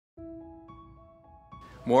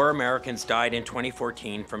More Americans died in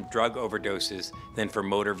 2014 from drug overdoses than from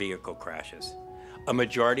motor vehicle crashes. A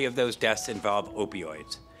majority of those deaths involve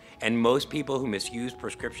opioids, and most people who misuse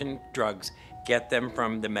prescription drugs get them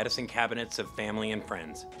from the medicine cabinets of family and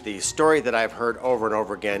friends. The story that I've heard over and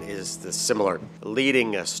over again is the similar.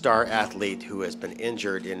 Leading a star athlete who has been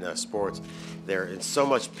injured in sports, they're in so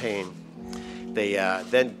much pain. They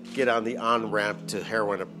then get on the on-ramp to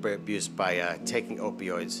heroin abuse by taking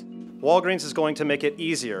opioids. Walgreens is going to make it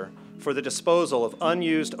easier for the disposal of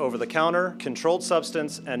unused over-the-counter, controlled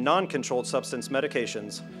substance, and non-controlled substance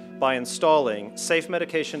medications by installing Safe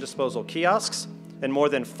Medication Disposal Kiosks in more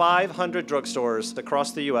than 500 drugstores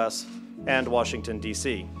across the U.S. and Washington,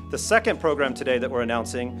 D.C. The second program today that we're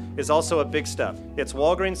announcing is also a big step. It's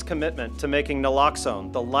Walgreens' commitment to making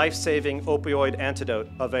Naloxone, the life-saving opioid antidote,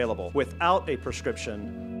 available without a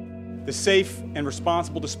prescription. The safe and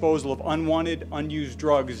responsible disposal of unwanted, unused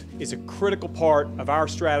drugs is a critical part of our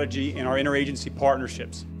strategy and our interagency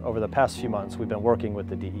partnerships. Over the past few months, we've been working with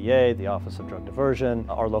the DEA, the Office of Drug Diversion,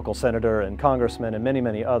 our local senator and congressman, and many,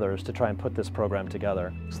 many others to try and put this program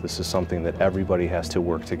together. This is something that everybody has to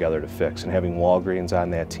work together to fix, and having Walgreens on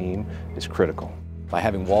that team is critical. By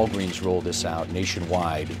having Walgreens roll this out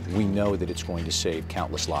nationwide, we know that it's going to save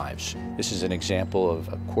countless lives. This is an example of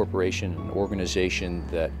a corporation, an organization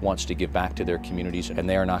that wants to give back to their communities, and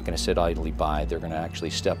they are not going to sit idly by. They're going to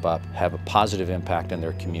actually step up, have a positive impact on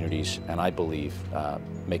their communities, and I believe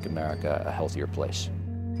make America a healthier place.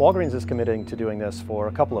 Walgreens is committing to doing this for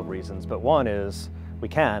a couple of reasons, but one is we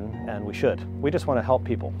can and we should. We just want to help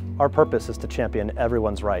people. Our purpose is to champion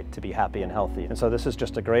everyone's right to be happy and healthy. And so this is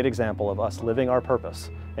just a great example of us living our purpose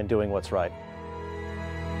and doing what's right.